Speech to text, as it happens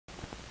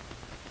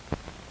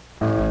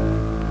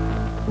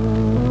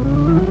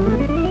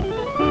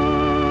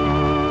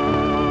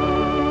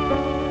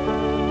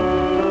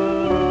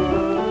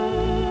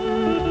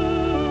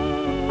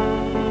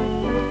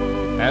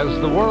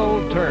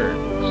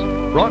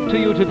returns. Brought to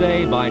you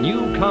today by new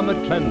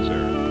Comet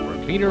Cleanser.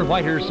 For cleaner,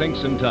 whiter sinks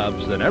and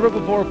tubs than ever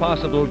before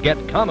possible,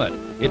 get Comet.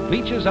 It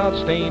bleaches out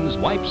stains,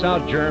 wipes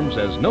out germs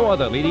as no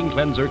other leading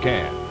cleanser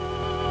can.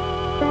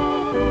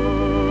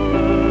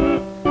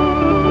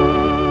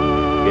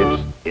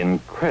 It's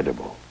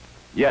incredible.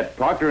 Yet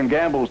Procter &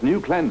 Gamble's new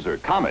cleanser,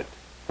 Comet,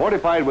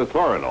 fortified with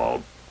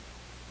chloranol,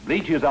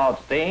 bleaches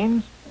out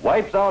stains,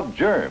 wipes out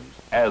germs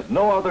as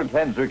no other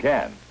cleanser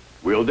can.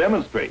 We'll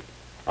demonstrate.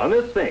 On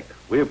this sink,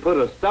 we have put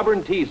a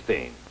stubborn tea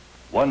stain.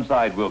 One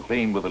side we'll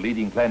clean with a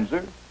leading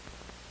cleanser,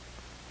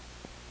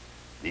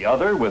 the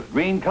other with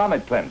green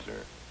Comet cleanser.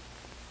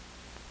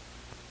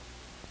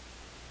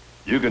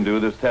 You can do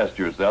this test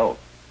yourself.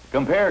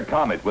 Compare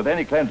Comet with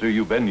any cleanser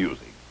you've been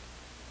using.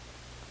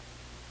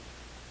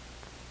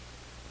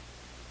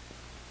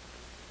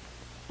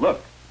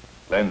 Look,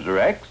 cleanser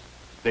X,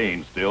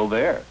 stain still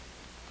there.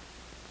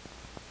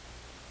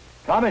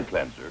 Comet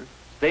cleanser,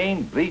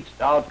 stain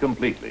bleached out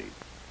completely.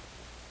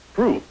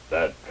 Proof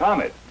that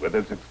Comet, with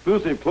its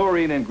exclusive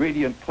chlorine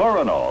ingredient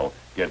chloranol,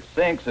 gets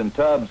sinks and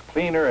tubs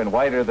cleaner and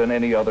whiter than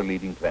any other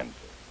leading cleanser.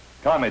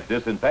 Comet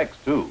disinfects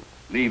too,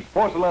 leaves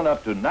porcelain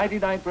up to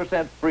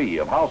 99% free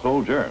of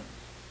household germs.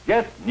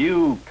 Get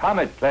new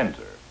Comet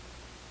cleanser.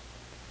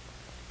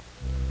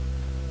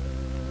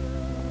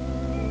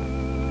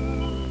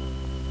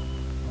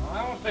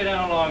 I won't stay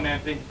down long,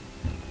 Nancy.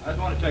 I just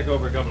want to check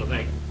over a couple of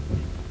things.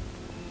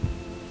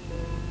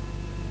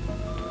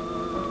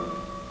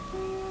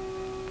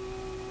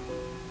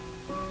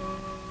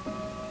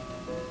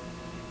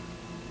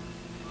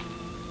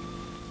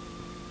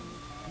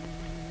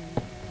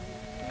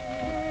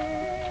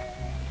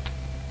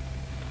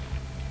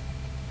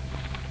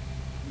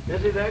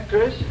 Busy there,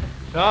 Chris?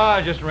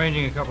 No, just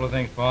arranging a couple of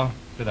things, Paul.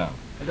 Sit down.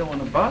 I don't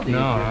want to bother you.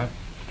 No,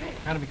 Chris. I'm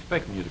kind of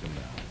expecting you to come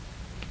down.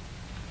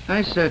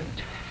 I said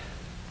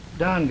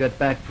Don got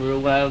back for a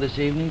while this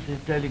evening to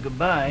tell you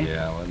goodbye.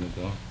 Yeah, wasn't it,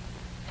 though?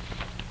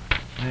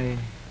 I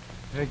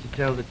heard you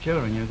tell the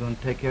children you're going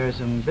to take care of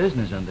some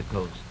business on the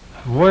coast.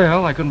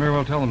 Well, I couldn't very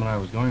well tell them that I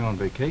was going on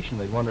vacation.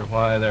 They'd wonder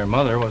why their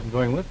mother wasn't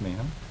going with me,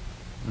 huh?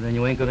 Well, then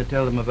you ain't going to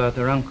tell them about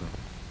their uncle.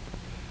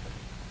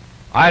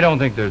 I don't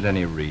think there's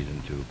any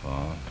reason to,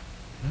 Paul.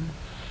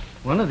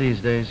 One of these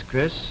days,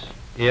 Chris.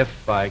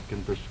 If I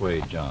can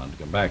persuade John to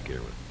come back here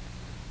with me.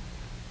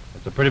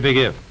 That's a pretty big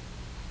if.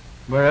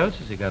 Where else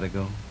has he got to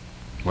go?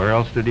 Where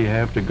else did he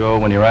have to go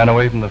when he ran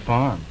away from the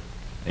farm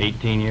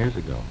 18 years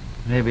ago?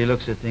 Maybe he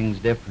looks at things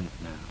different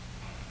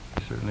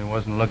now. He certainly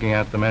wasn't looking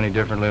at them any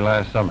differently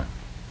last summer.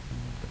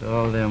 But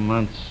all them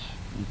months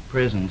in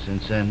prison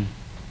since then.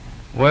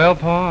 Well,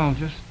 Paul, I'll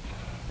just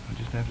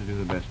have to do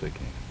the best I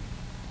can.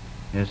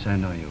 Yes, I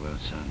know you will,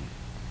 son.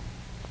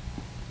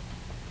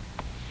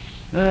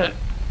 I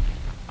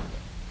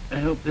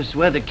hope this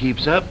weather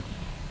keeps up.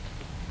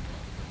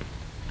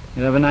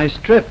 You'll have a nice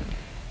trip.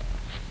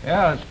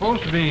 Yeah, it's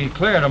supposed to be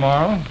clear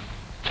tomorrow.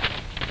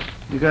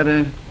 You got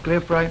a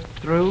cliff right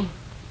through?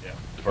 Yeah.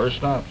 First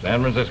stop,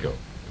 San Francisco.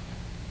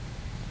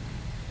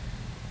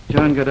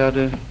 John got out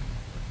of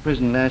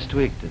prison last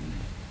week, didn't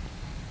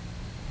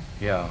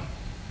he? Yeah.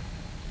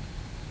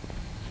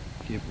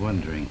 Keep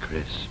wondering,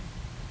 Chris.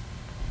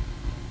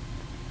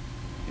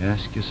 You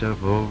ask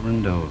yourself over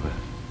and over.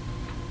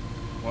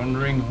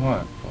 Wondering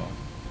what, Paul?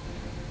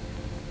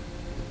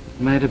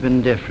 It might have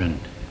been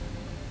different.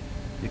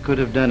 You could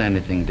have done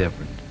anything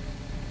different.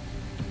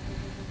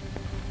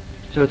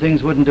 So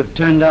things wouldn't have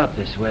turned out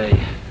this way.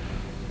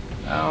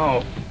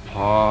 Oh,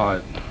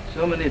 Paul.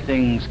 So many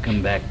things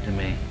come back to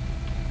me.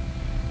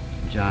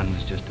 John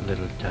was just a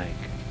little tyke.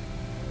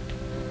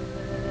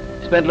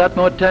 Spent a lot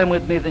more time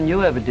with me than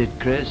you ever did,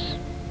 Chris.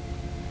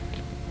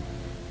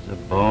 He's a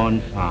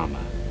born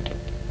farmer.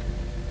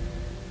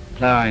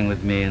 Plowing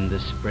with me in the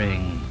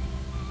spring.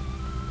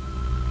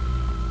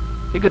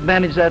 He could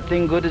manage that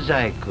thing good as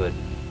I could.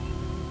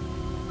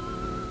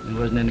 He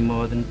wasn't any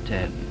more than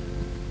 10.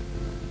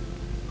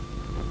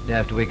 And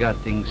after we got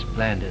things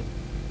planted,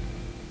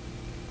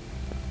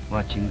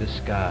 watching the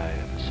sky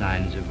for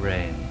signs of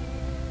rain,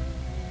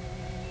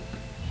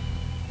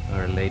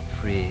 or a late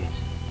freeze.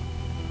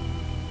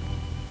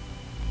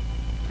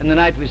 And the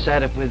night we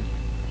sat up with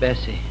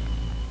Bessie,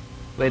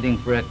 waiting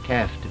for a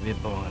calf to be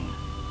born.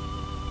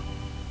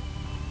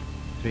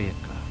 3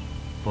 o'clock,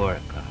 4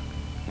 o'clock.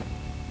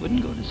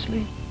 Wouldn't go to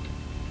sleep.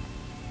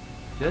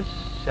 Just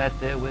sat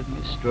there with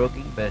me,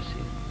 stroking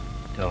Bessie,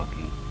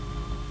 talking.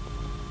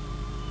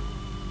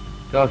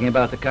 Talking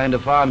about the kind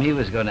of farm he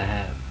was going to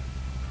have.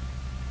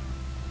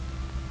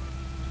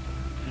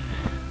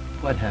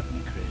 What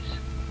happened, Chris?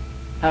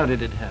 How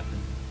did it happen?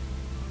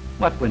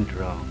 What went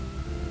wrong?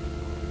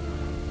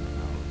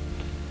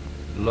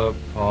 Look,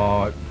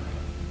 Paul, it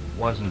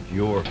wasn't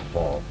your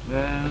fault.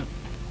 Well,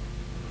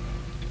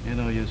 you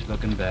no use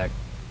looking back.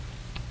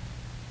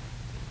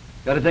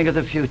 Got to think of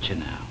the future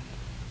now.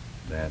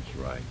 That's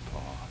right,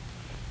 Paul.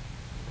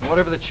 And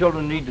whatever the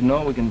children need to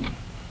know,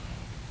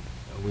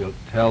 we'll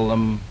tell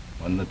them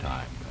when the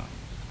time comes.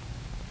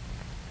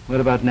 What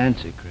about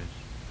Nancy, Chris?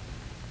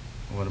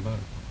 What about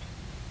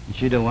it?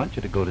 She don't want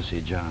you to go to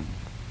see John.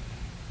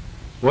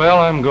 Well,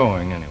 I'm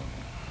going anyway.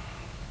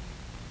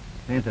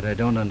 Ain't that I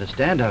don't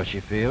understand how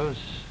she feels.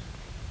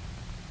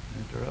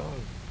 After all,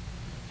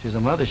 she's a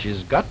mother.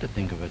 She's got to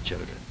think of her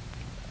children.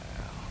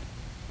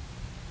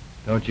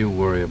 Don't you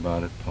worry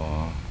about it,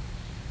 Pa.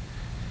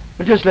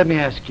 But just let me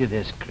ask you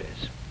this,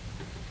 Chris.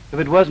 If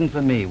it wasn't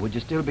for me, would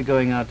you still be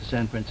going out to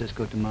San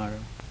Francisco tomorrow?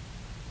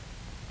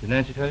 Did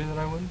Nancy tell you that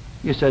I wouldn't?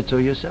 You said so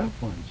yourself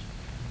once.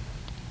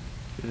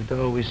 It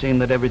always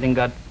seemed that everything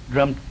got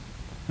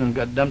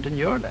dumped in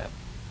your lap.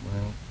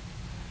 Well,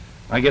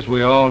 I guess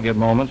we all get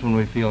moments when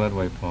we feel that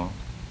way, Pa.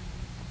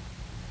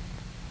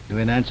 You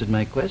ain't answered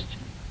my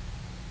question.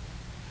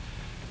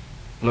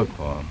 Look,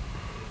 Pa,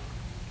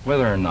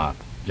 whether or not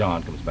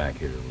John comes back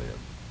here to live,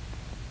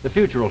 the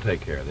future will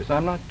take care of this.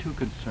 I'm not too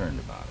concerned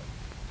about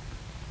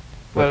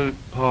it. Well,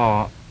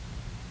 Pa,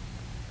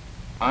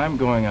 I'm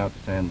going out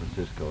to San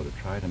Francisco to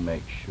try to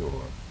make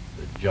sure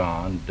that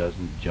John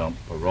doesn't jump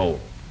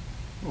parole.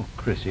 Oh,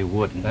 Chris, he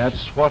wouldn't.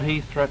 That's what he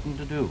threatened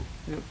to do.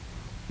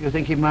 You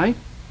think he might?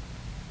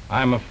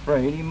 I'm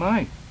afraid he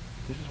might.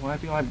 This is why I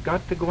feel I've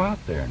got to go out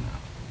there now.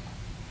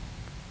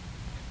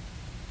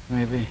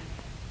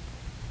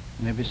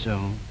 Maybe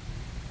so.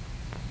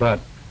 But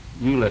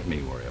you let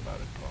me worry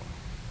about it, Paul.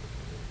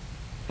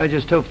 I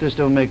just hope this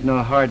don't make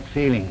no hard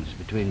feelings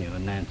between you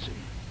and Nancy.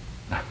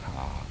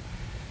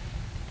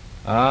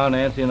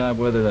 Nancy and I've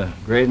weathered a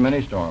great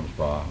many storms,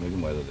 Pa. We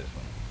can weather this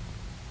one.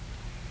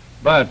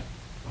 But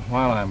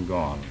while I'm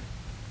gone,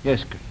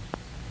 Yes, Chris.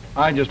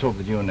 I just hope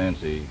that you and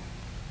Nancy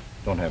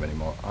don't have any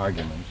more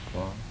arguments,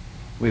 Pa.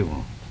 We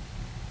won't.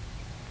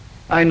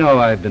 I know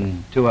I've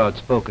been too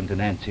outspoken to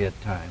Nancy at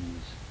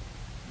times,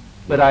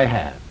 but I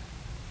have.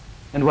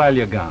 And while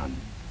you're gone,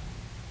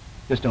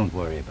 just don't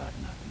worry about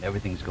nothing.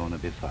 Everything's going to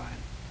be fine.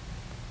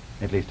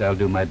 At least I'll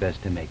do my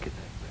best to make it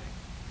that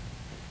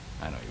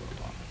way. I know you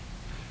will, Pa.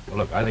 Well,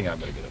 look, I think I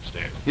better get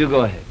upstairs. You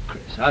go ahead,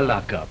 Chris. I'll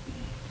lock up.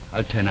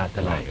 I'll turn out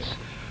the lights.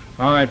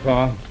 All right,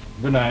 Pa.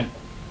 Good night.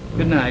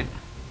 Good night.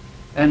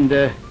 And,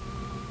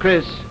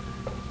 Chris.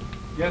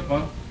 Yes,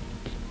 Pa.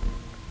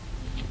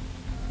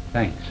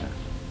 Thanks, son.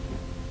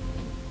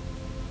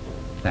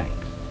 Thanks.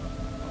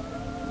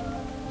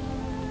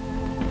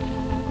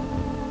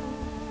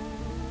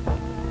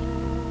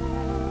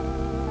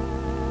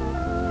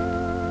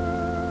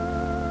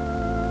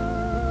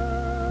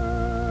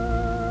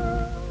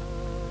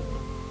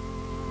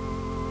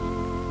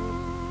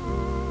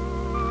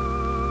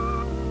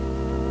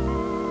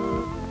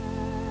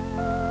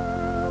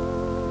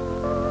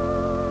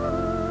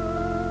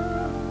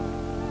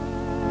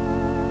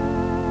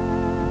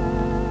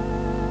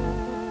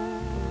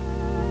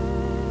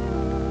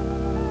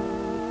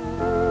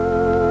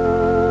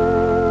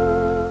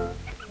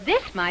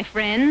 My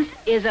friends,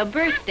 is a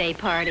birthday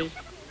party.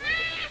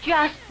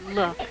 Just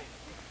look.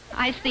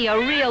 I see a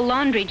real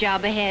laundry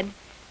job ahead.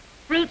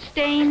 Fruit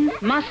stains,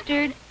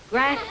 mustard,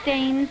 grass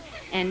stains,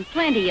 and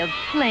plenty of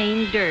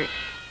plain dirt.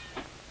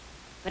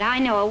 But I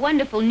know a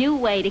wonderful new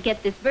way to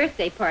get this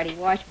birthday party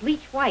wash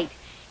bleach white.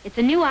 It's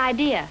a new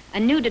idea, a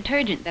new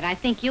detergent that I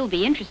think you'll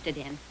be interested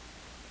in.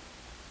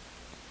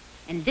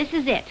 And this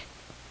is it,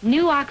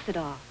 new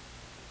Oxidol.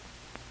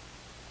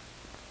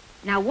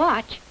 Now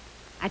watch.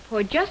 I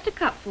pour just a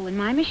cupful in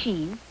my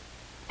machine,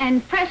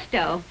 and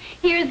presto,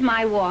 here's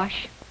my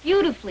wash,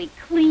 beautifully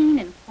clean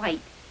and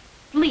white,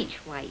 bleach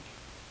white,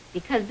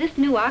 because this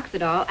new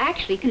Oxidol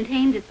actually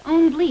contains its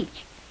own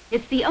bleach.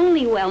 It's the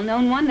only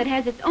well-known one that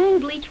has its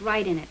own bleach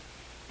right in it.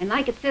 And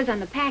like it says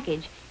on the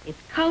package, it's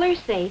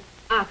color-safe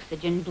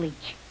oxygen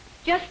bleach.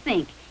 Just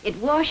think, it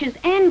washes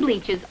and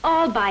bleaches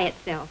all by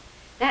itself.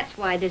 That's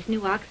why this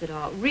new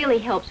Oxidol really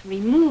helps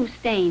remove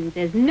stains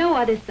as no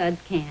other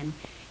suds can.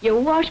 Your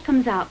wash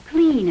comes out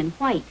clean and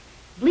white,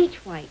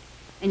 bleach white,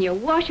 and your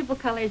washable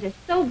colors are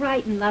so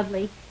bright and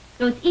lovely,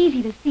 so it's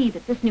easy to see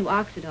that this new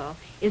Oxidol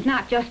is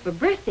not just for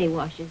birthday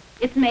washes.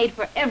 It's made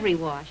for every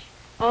wash,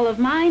 all of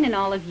mine and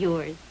all of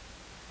yours.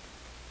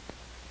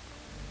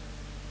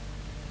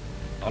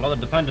 Although the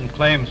defendant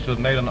claims to have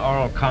made an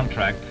oral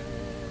contract,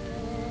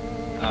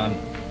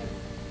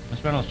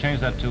 Miss Reynolds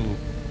changed that to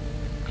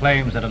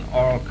claims that an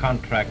oral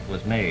contract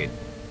was made.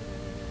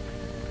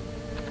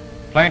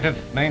 Plaintiff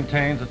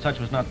maintains that such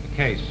was not the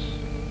case.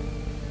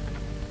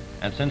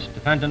 And since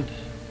defendant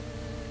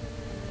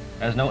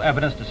has no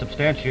evidence to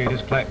substantiate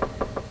his claim...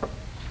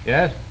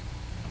 Yes?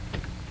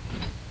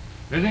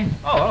 Busy?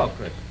 Oh, hello,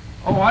 Chris.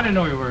 Oh, I didn't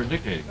know you were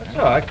dictating. That's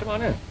all right. Come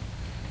on in.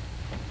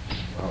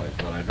 Well, I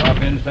thought I'd drop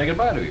in to say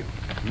goodbye to you.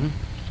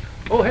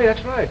 Oh, hey,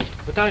 that's right.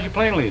 What time does your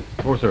plane leave?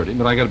 4:30,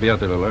 but I got to be out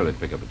there a little early to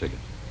pick up a ticket.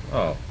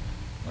 Oh.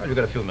 Well, you've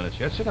got a few minutes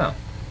yet. Sit down.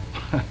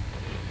 I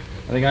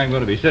think I'm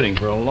going to be sitting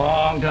for a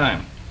long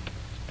time.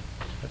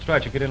 That's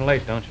right. You get in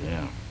late, don't you?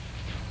 Yeah.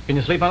 Can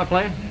you sleep on a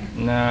plane?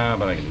 No,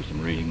 but I can do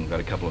some reading. Got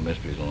a couple of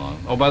mysteries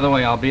along. Oh, by the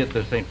way, I'll be at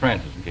the St.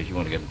 Francis in case you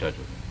want to get in touch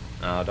with me.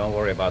 No, don't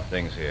worry about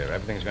things here.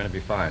 Everything's going to be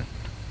fine.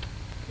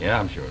 Yeah,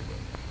 I'm sure it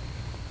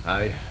will.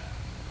 I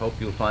hope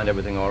you'll find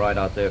everything all right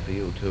out there for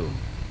you, too.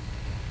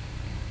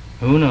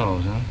 Who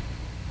knows, huh?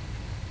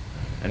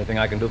 Anything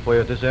I can do for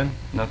you at this end?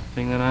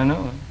 Nothing that I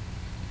know of.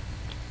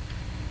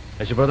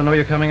 Does your brother know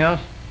you're coming out?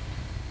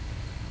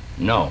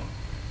 No.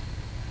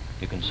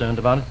 You concerned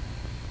about it?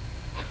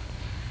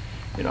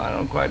 You know, I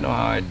don't quite know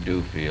how I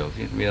do feel. It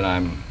seems to me that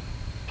I'm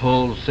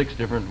pulled 6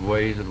 different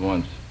ways at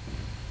once.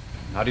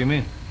 How do you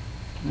mean?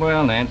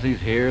 Well, Nancy's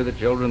here, the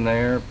children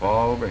there,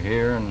 Paul over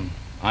here, and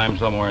I'm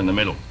somewhere in the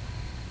middle.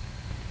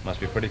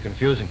 Must be pretty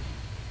confusing.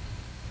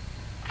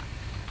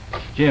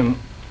 Jim,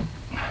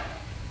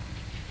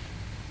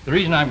 the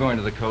reason I'm going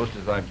to the coast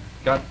is I've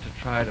got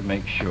to try to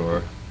make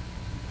sure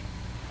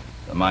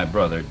that my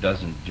brother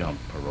doesn't jump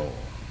parole.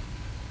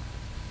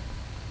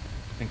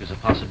 Think there's a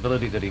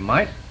possibility that he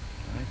might?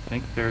 I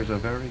think there's a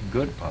very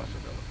good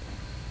possibility.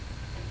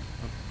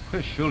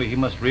 Chris, surely he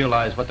must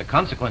realize what the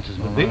consequences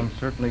would be. I'm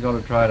certainly going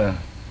to try to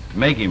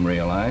make him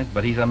realize,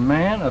 but he's a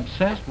man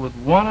obsessed with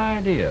one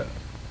idea.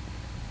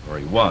 Or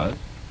he was.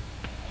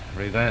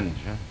 Revenge,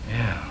 huh?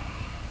 Yeah.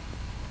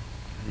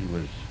 He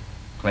was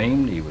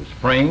claimed, he was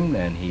framed,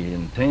 and he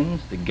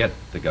intends to get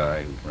the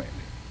guy who framed him.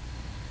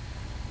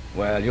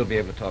 Well, you'll be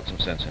able to talk some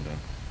sense into him.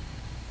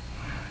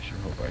 I sure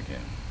hope I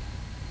can.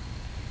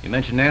 You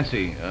mentioned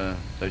Nancy.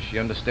 Does she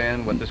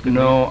understand what this could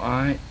No,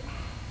 mean?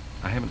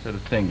 I haven't said a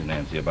thing to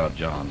Nancy about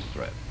John's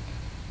threat.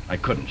 I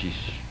couldn't. She's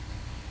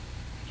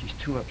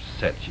too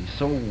upset. She's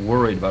so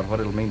worried about what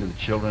it'll mean to the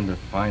children to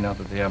find out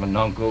that they have an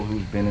uncle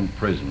who's been in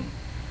prison.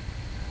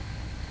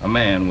 A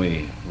man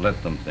we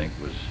let them think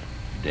was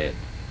dead.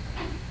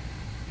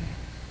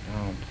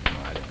 Don't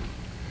mind him.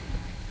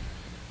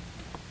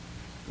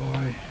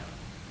 Boy,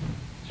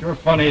 sure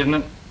funny, isn't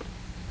it?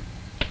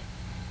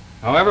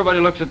 How everybody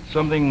looks at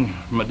something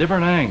from a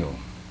different angle.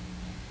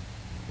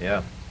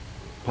 Yeah.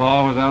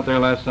 Paul was out there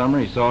last summer.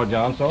 He saw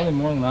John, saw him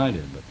more than I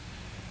did, but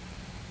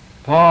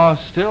Pa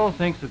still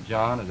thinks of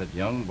John as that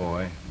young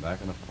boy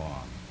back on the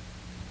farm.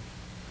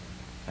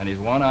 And his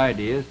one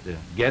idea is to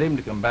get him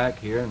to come back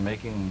here and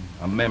make him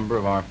a member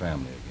of our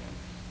family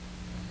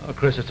again. Oh,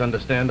 Chris, it's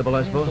understandable,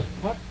 I suppose.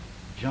 But what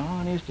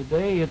John is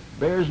today, it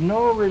bears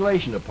no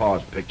relation to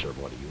Pa's picture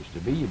of what he used to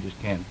be. You just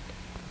can't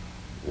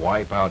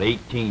wipe out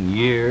 18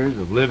 years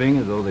of living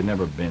as though they'd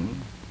never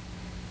been.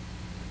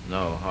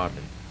 No,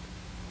 hardly.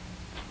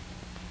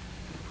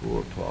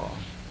 Poor Pa.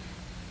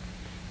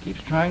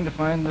 Keeps trying to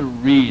find the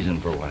reason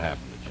for what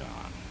happened to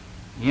John.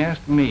 He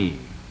asked me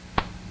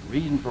the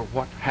reason for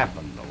what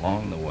happened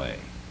along the way.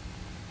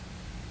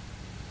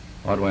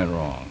 What went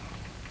wrong?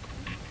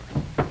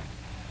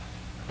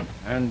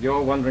 And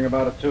you're wondering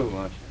about it too,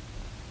 aren't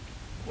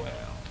you? Well,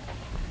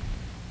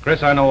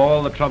 Chris, I know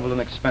all the trouble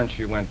and expense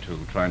you went to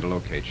trying to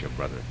locate your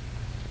brother.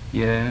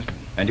 yes.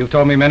 And you've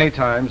told me many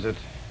times that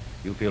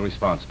you feel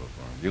responsible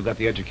for him. You got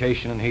the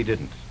education and he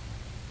didn't.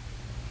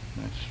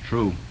 That's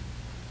true.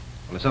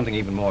 Well, there's something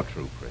even more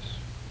true, Chris.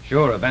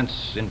 Sure,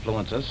 events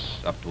influence us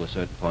up to a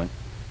certain point.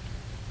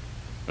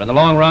 But in the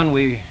long run,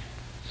 we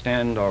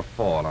stand or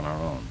fall on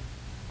our own.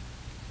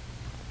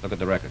 Look at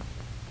the record.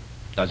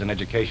 Does an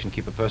education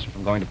keep a person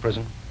from going to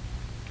prison?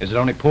 Is it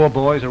only poor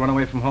boys who run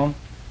away from home?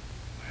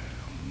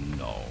 Well,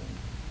 no.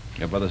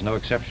 Your brother's no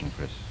exception,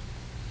 Chris.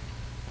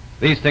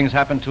 These things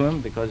happen to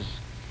him because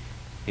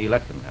he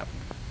let them happen.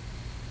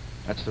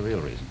 That's the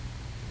real reason.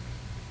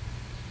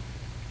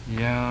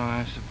 Yeah,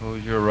 I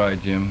suppose you're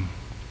right, Jim.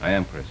 I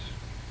am, Chris.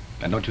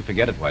 And don't you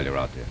forget it while you're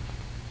out there.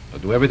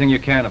 You'll do everything you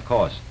can, of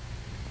course.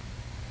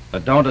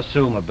 But don't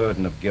assume a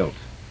burden of guilt.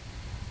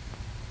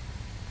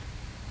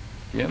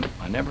 Jim,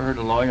 I never heard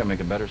a lawyer make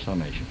a better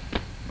summation.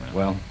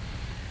 Well,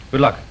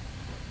 good luck.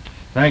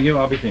 Thank you.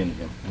 I'll be seeing you,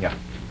 Jim. Yeah.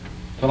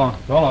 So long.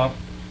 So long.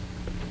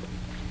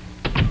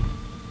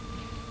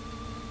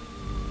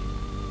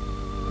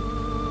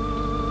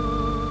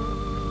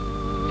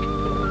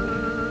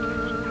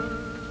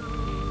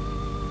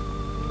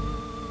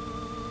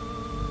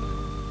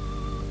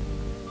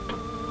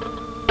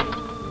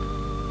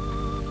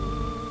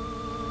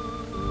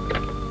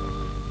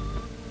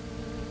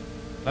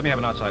 Let me have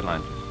an outside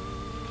line, please.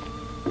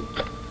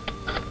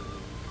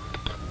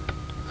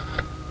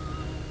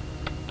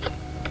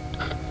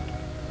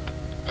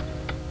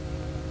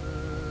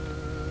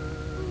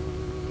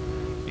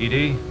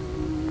 Edie,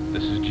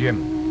 this is Jim.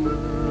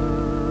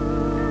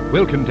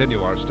 We'll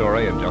continue our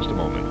story in just a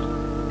moment.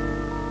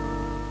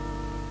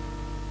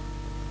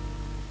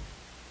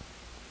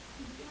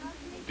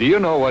 Do you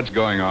know what's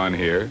going on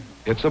here?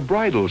 It's a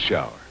bridal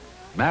shower.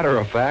 Matter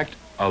of fact,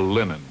 a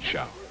linen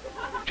shower.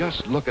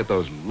 Just look at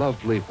those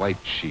lovely white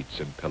sheets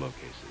and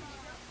pillowcases.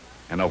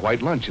 And a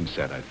white luncheon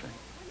set, I think.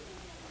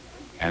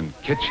 And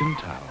kitchen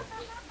towels.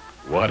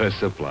 What a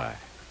supply.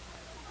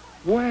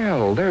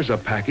 Well, there's a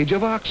package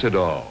of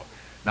Oxidol.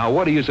 Now,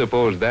 what do you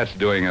suppose that's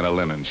doing in a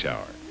linen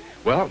shower?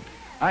 Well,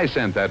 I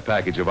sent that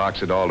package of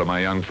Oxidol to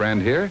my young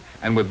friend here,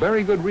 and with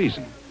very good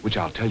reason, which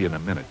I'll tell you in a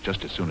minute,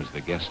 just as soon as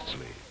the guests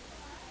leave.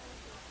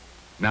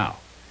 Now,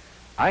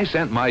 I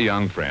sent my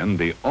young friend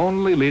the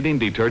only leading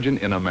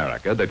detergent in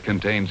America that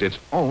contains its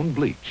own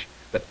bleach,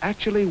 that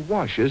actually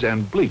washes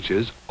and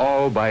bleaches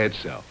all by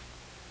itself.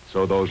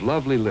 So those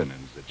lovely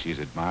linens that she's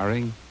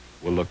admiring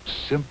will look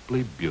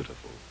simply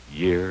beautiful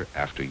year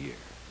after year.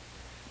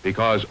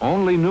 Because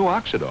only new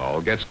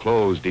Oxidol gets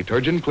clothes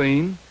detergent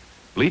clean,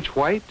 bleach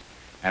white,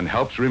 and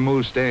helps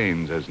remove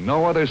stains as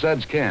no other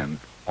suds can,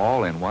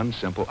 all in one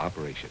simple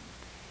operation.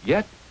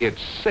 Yet,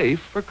 it's safe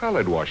for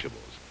colored washables.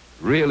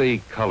 Really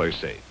color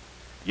safe.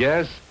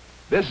 Yes,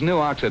 this new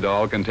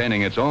Oxidol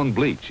containing its own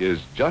bleach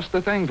is just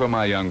the thing for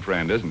my young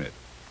friend, isn't it?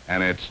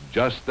 And it's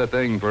just the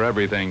thing for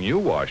everything you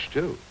wash,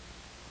 too.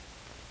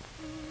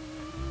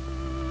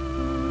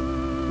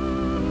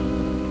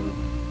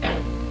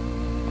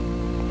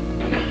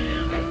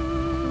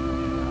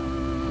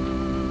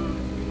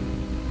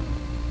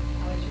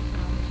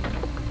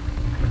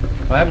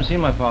 I haven't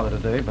seen my father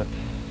today, but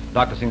the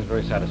doctor seems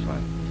very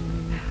satisfied.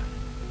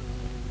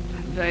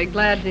 I'm very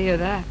glad to hear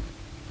that.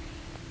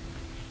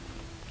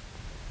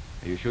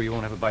 Are you sure you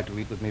won't have a bite to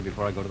eat with me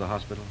before I go to the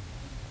hospital?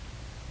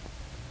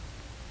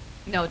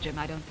 No, Jim,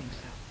 I don't think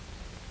so.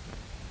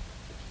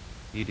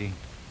 Edie,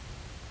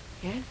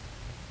 Yes?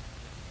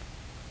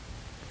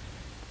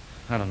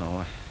 I don't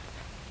know.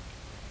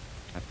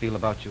 I feel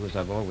about you as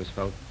I've always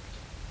felt.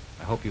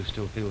 I hope you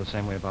still feel the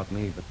same way about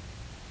me, but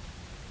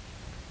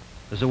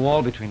there's a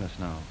wall between us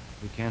now.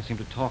 We can't seem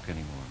to talk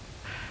anymore.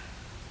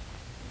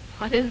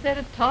 What is there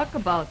to talk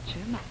about,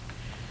 Jim?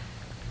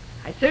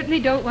 I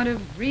certainly don't want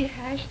to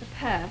rehash the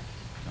past.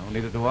 No,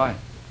 neither do I.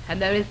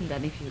 And there isn't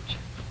any future.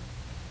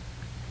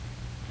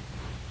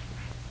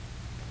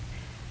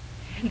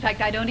 In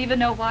fact, I don't even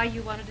know why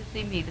you wanted to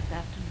see me this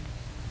afternoon.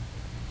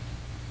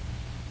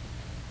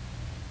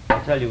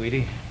 I'll tell you,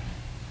 Edie.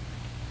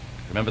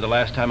 Remember the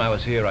last time I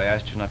was here, I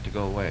asked you not to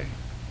go away.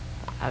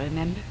 I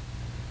remember.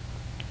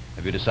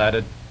 Have you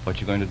decided what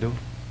you're going to do?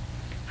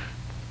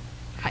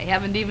 I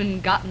haven't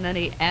even gotten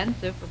any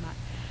answer for my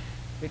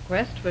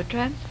request for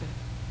transfer.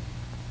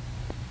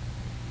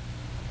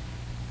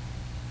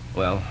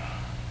 Well,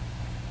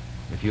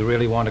 if you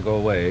really want to go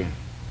away,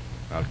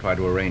 I'll try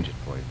to arrange it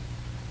for you.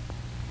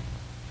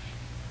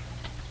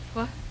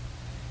 What?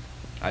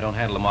 I don't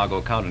handle the Margot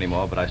account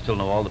anymore, but I still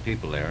know all the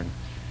people there. And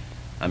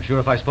I'm sure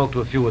if I spoke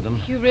to a few of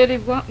them... You really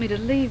want me to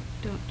leave,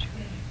 don't you?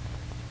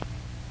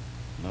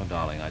 No,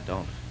 darling, I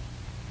don't.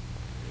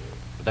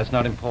 But that's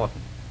not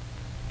important.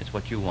 It's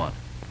what you want.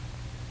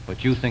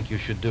 What you think you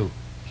should do.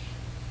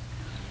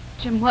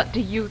 Jim, what do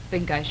you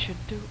think I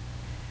should do?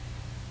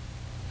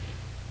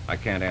 I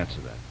can't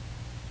answer that.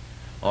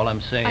 All I'm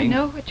saying... I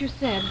know what you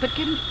said, but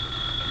can...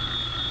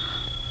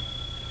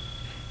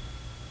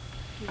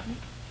 Excuse me?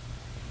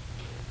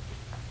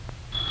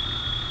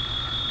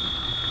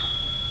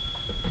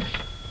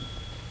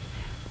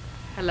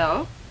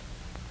 Hello?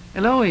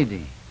 Hello,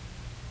 Edie.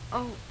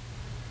 Oh,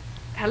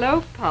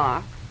 hello,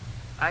 Pa.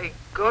 I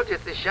called you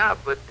at the shop,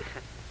 but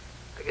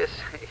I guess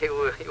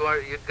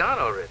you'd gone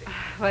already.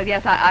 Well,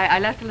 yes, I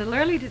left a little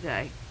early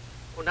today.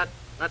 Well, not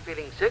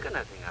feeling sick or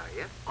nothing, are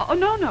you? Oh,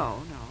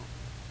 no.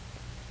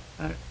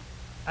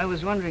 I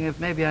was wondering if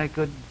maybe I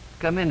could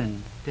come in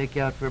and take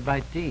you out for a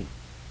bite to eat.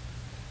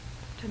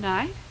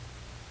 Tonight?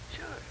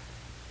 Sure.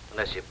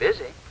 Unless you're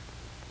busy.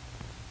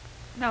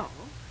 No.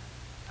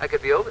 I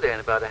could be over there in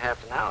about a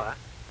half an hour.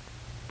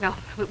 Well,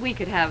 we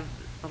could have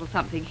a little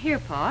something here,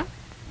 Pa.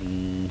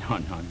 No,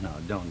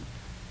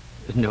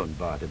 don't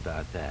bother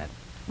about that.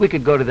 We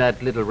could go to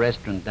that little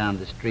restaurant down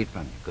the street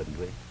from you, couldn't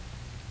we?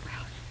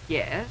 Well,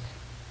 yes.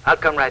 I'll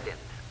come right in.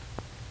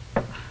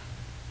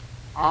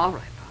 All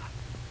right, Pa.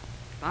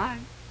 Bye.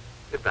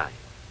 Goodbye.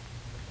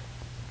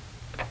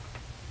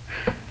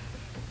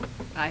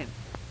 My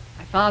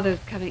father's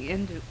coming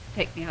in to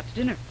take me out to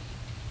dinner.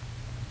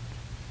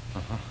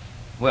 Uh-huh.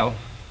 Well,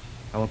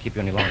 I won't keep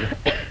you any longer.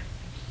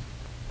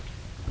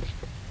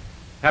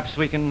 Perhaps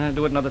we can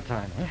do it another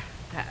time,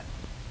 huh?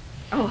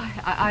 Oh,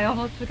 I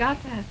almost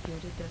forgot to ask you.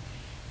 Did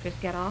Chris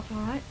get off all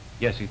right?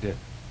 Yes, he did.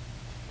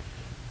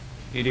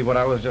 Edie, what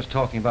I was just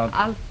talking about...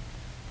 I'll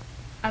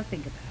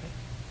think about it.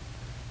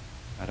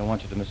 I don't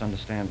want you to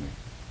misunderstand me.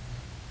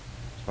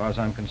 As far as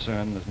I'm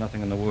concerned, there's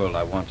nothing in the world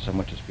I want so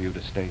much as for you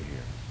to stay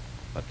here.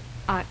 But...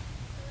 I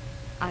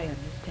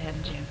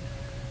understand, Jim.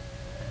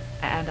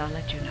 And I'll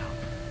let you know.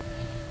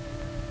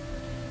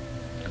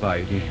 Goodbye,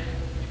 Edie.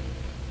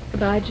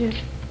 Goodbye, Jim.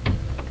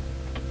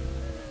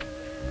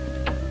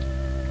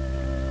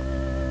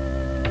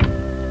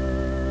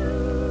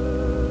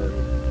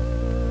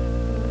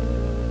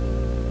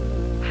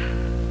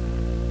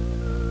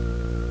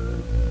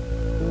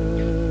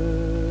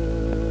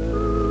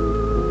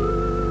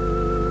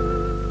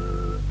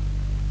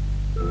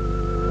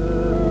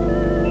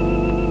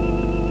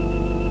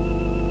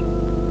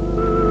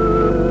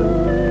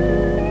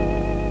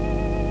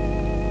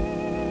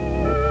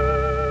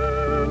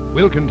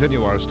 We'll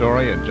continue our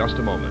story in just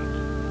a moment.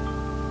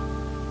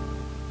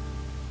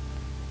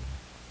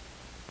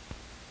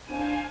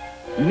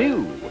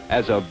 New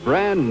as a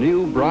brand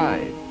new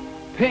bride.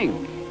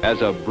 Pink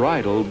as a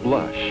bridal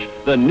blush.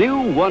 The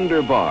new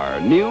Wonder Bar,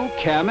 new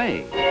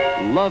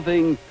Camay.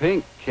 Loving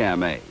pink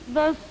Camay.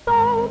 The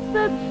salt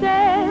that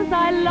says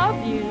I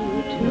love you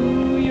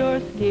to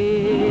your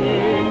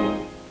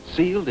skin.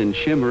 Sealed in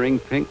shimmering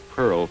pink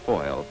pearl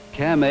foil,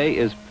 Camay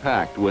is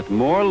packed with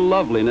more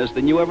loveliness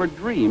than you ever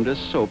dreamed a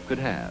soap could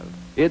have.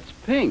 It's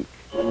pink,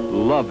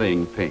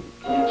 loving pink.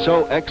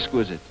 So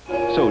exquisite,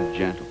 so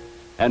gentle.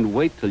 And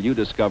wait till you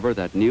discover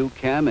that new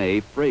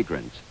Cam-A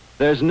fragrance.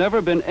 There's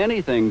never been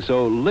anything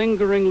so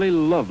lingeringly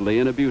lovely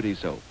in a beauty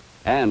soap.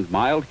 And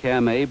mild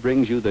Cam-A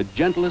brings you the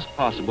gentlest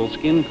possible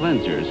skin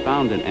cleansers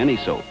found in any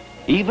soap.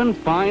 Even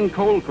fine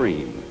cold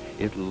cream.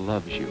 It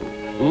loves you,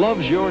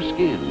 loves your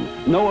skin.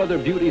 No other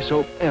beauty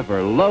soap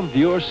ever loved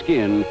your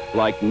skin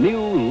like new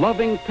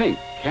loving pink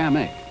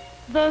Cam-A.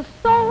 The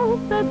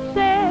soap that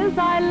says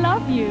I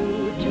love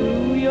you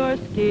to your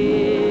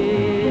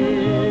skin.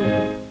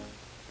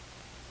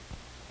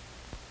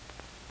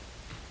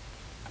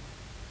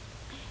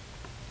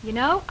 You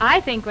know,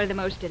 I think one of the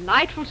most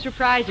delightful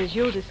surprises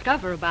you'll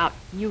discover about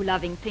new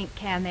loving pink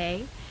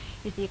Cam-A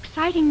is the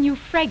exciting new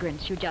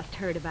fragrance you just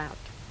heard about.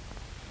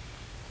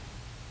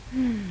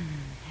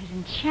 As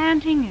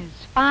enchanting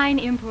as fine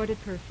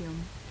imported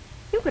perfume.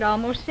 You could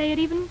almost say it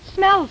even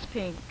smells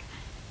pink.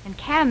 And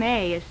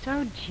Cam-A is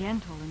so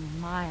gentle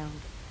and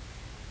mild.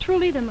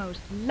 Truly the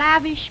most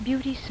lavish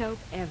beauty soap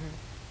ever.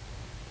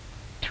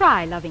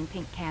 Try loving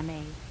pink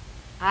Cam-A.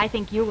 I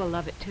think you will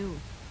love it too.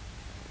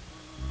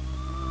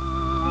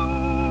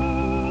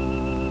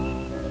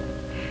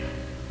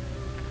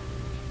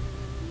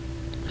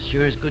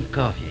 Sure is good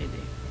coffee, Edie.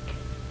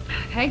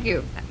 Thank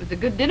you. That was a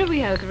good dinner we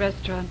had at the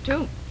restaurant,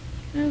 too.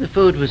 Well, the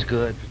food was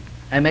good.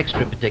 I'm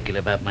extra particular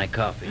about my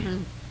coffee.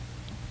 Mm-hmm.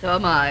 So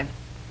am I.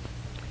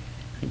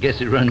 I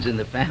guess it runs in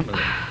the family.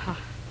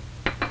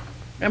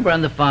 Remember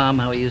on the farm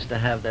how we used to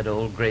have that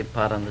old gray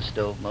pot on the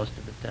stove most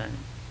of the time?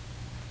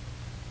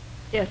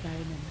 Yes, I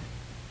remember.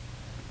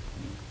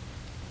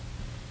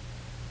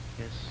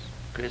 Guess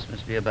Chris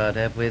must be about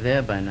halfway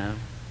there by now.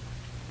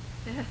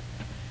 Yeah.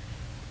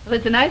 Well,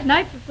 it's a nice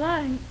night for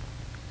flying.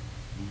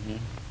 Mm-hmm.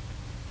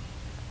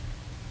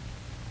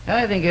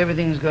 I think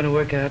everything's going to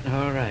work out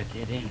all right,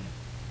 Edie.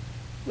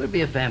 We'll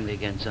be a family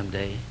again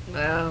someday.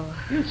 Well,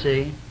 You'll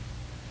see.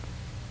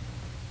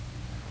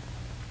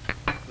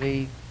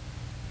 We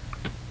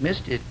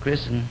missed it,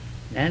 Chris and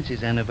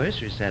Nancy's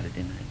anniversary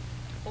Saturday night.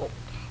 oh,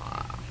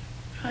 Pa.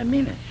 I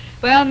mean it.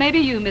 Well, maybe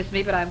you missed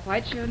me, but I'm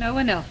quite sure no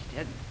one else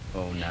did.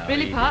 Oh, now,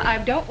 Really, Edie. Pa, I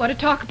don't want to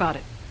talk about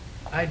it.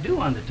 I do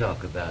want to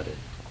talk about it.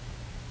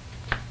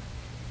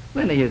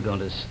 When are you going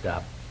to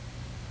stop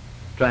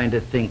trying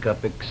to think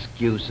up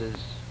excuses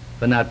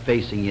for not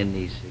facing your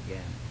niece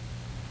again?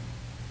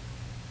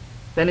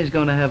 Penny's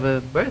going to have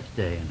a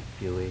birthday in a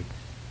few weeks.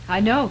 I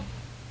know.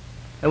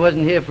 I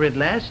wasn't here for it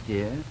last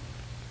year,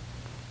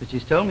 but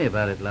she's told me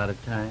about it a lot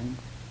of times.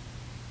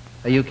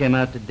 How you came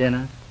out to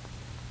dinner,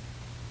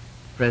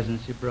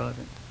 presents you brought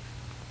her.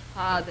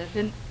 Ah, there's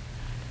been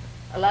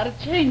a lot of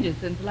changes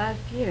since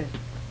last year.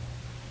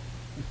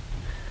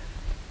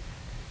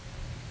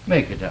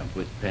 Make it up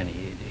with Penny,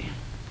 Edie.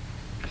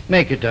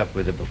 Make it up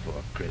with her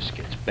before Chris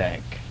gets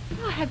back.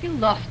 Oh, have you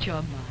lost your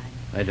mind?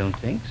 I don't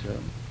think so.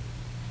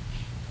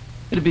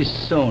 It'd be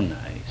so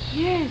nice.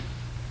 Yes.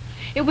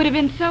 It would have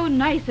been so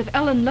nice if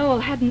Ellen Lowell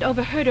hadn't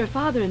overheard her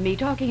father and me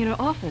talking in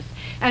her office.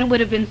 And it would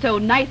have been so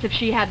nice if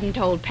she hadn't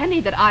told Penny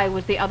that I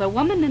was the other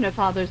woman in her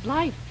father's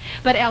life.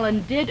 But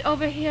Ellen did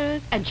overhear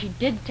us, and she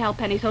did tell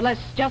Penny, so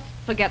let's just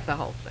forget the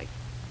whole thing.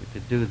 If we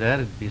could do that,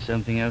 it'd be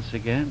something else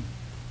again.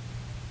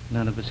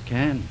 None of us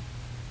can.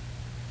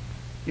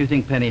 You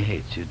think Penny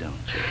hates you, don't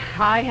you?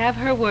 I have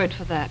her word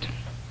for that.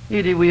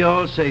 Edie, we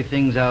all say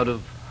things out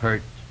of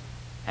hurt,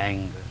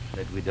 anger,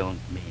 that we don't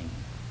mean.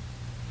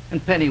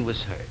 And Penny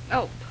was hurt.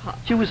 Oh, Pop.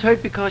 She was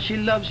hurt because she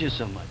loves you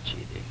so much,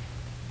 Edie.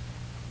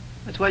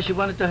 That's why she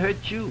wanted to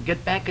hurt you,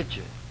 get back at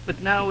you.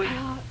 But now we...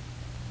 Well,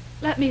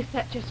 let me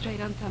set you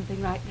straight on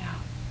something right now.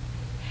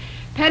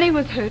 Penny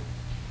was hurt,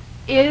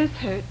 is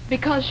hurt,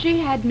 because she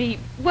had me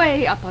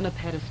way up on a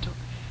pedestal.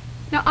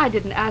 Now, I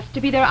didn't ask to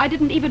be there. I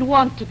didn't even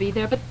want to be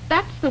there, but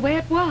that's the way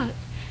it was.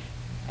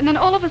 And then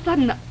all of a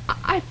sudden,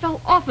 I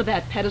fell off of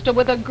that pedestal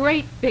with a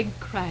great big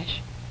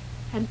crash.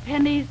 And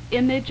Penny's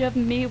image of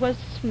me was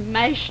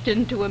smashed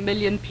into a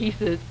million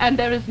pieces, and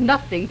there is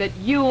nothing that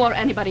you or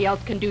anybody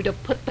else can do to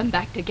put them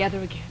back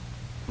together again.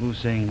 Who's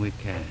saying we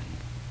can?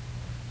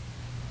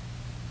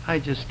 I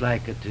just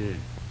like her to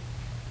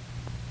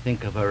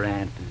think of her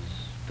aunt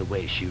as the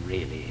way she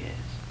really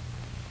is.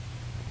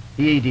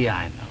 The Edie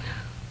I know.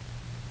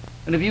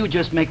 And if you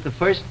just make the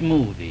first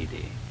move,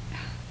 Edie.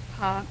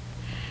 Pa,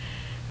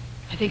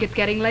 I think it's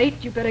getting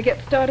late. You better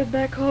get started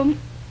back home.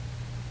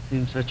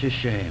 Seems such a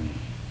shame.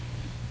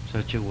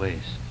 Such a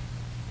waste.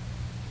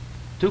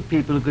 Two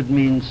people who could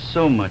mean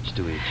so much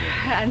to each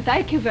other. And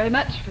thank you very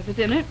much for the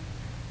dinner.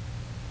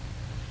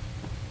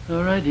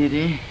 All right,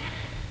 Edie.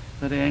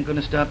 But I ain't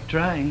gonna stop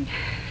trying.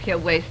 You're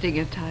wasting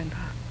your time,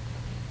 Pa.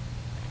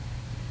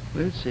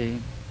 We'll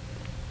see.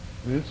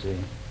 We'll see.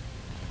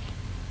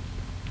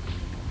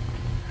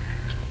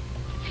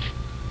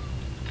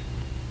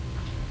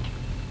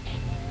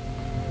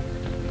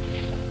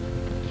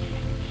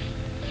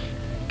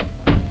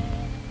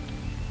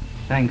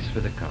 Thanks for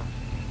the coffee.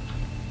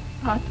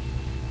 Pa,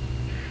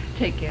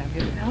 take care of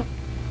yourself.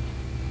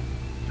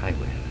 I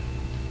will.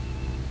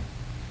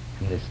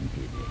 And listen,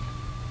 Edie.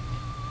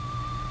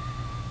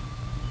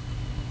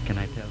 Can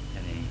I tell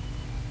Penny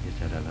You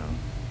said hello.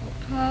 Oh,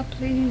 Pa,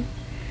 please.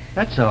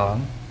 That's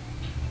all.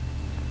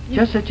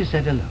 Just that you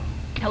said hello.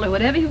 Tell her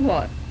whatever you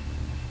want.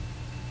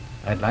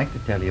 I'd like to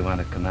tell you want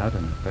to come out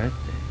on her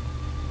birthday.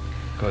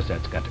 Of course,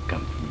 that's got to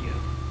come from you.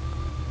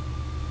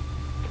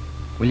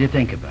 Will you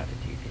think about it,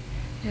 Edie?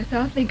 Yes,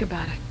 I'll think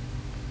about it.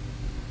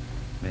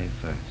 May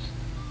 1st.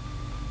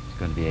 It's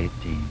going to be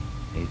 18.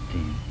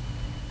 18.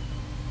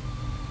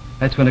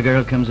 That's when a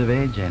girl comes of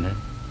age, ain't it?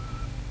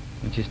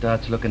 When she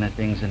starts looking at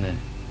things in a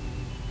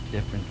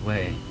different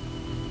way.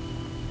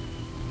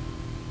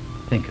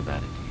 Think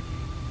about it, Edie.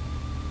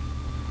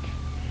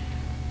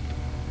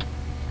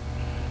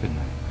 Good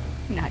night.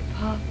 Night,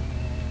 Pa.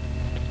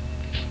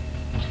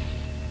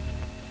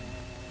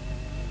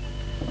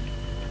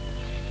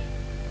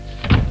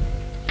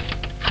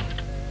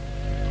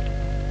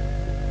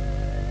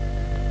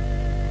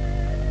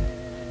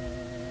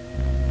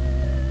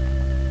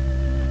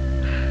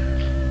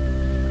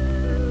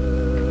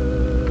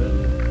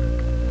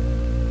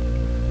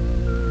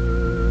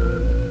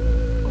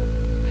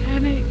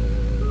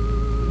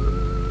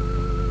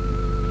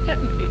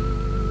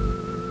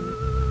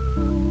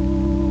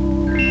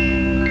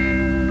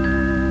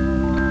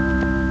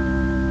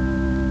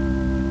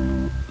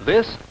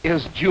 This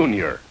is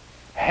Junior,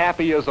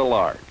 happy as a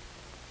lark.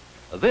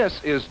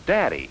 This is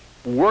Daddy,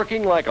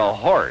 working like a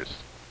horse.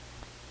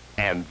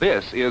 And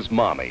this is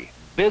Mommy,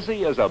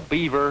 busy as a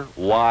beaver,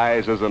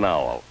 wise as an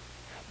owl.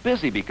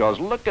 Busy because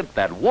look at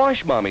that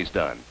wash Mommy's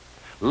done.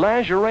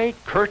 Lingerie,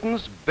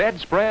 curtains,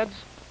 bedspreads,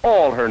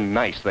 all her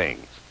nice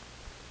things.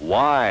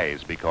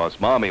 Wise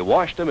because Mommy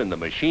washed them in the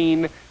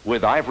machine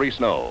with Ivory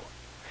Snow.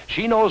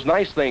 She knows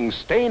nice things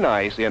stay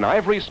nice in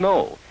Ivory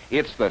Snow.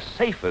 It's the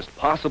safest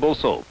possible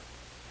soap.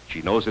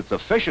 She knows it's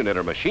efficient in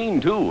her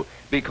machine, too,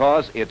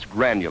 because it's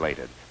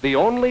granulated. The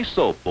only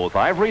soap both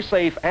Ivory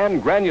safe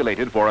and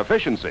granulated for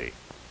efficiency.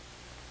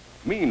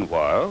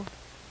 Meanwhile,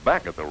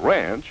 back at the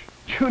ranch,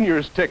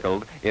 Junior's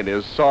tickled in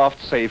his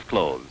soft, safe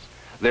clothes.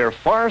 They're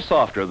far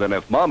softer than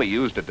if Mommy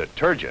used a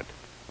detergent.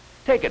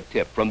 Take a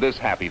tip from this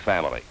happy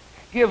family.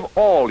 Give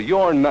all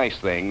your nice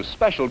things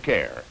special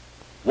care.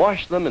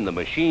 Wash them in the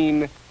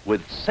machine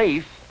with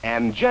safe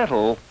and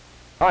gentle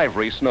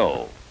Ivory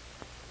Snow.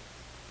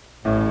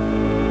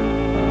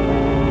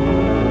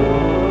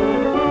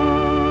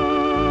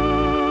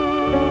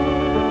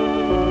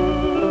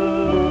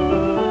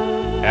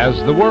 As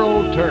the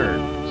World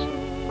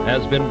Turns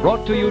has been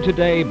brought to you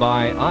today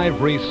by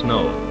Ivory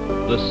Snow,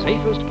 the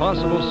safest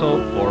possible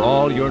soap for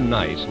all your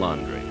nice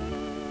laundry.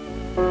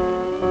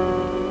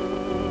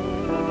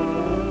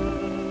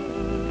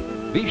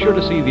 Be sure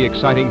to see the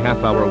exciting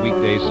half-hour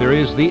weekday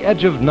series, The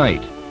Edge of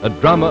Night, a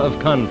drama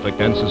of conflict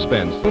and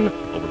suspense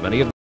over many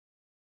of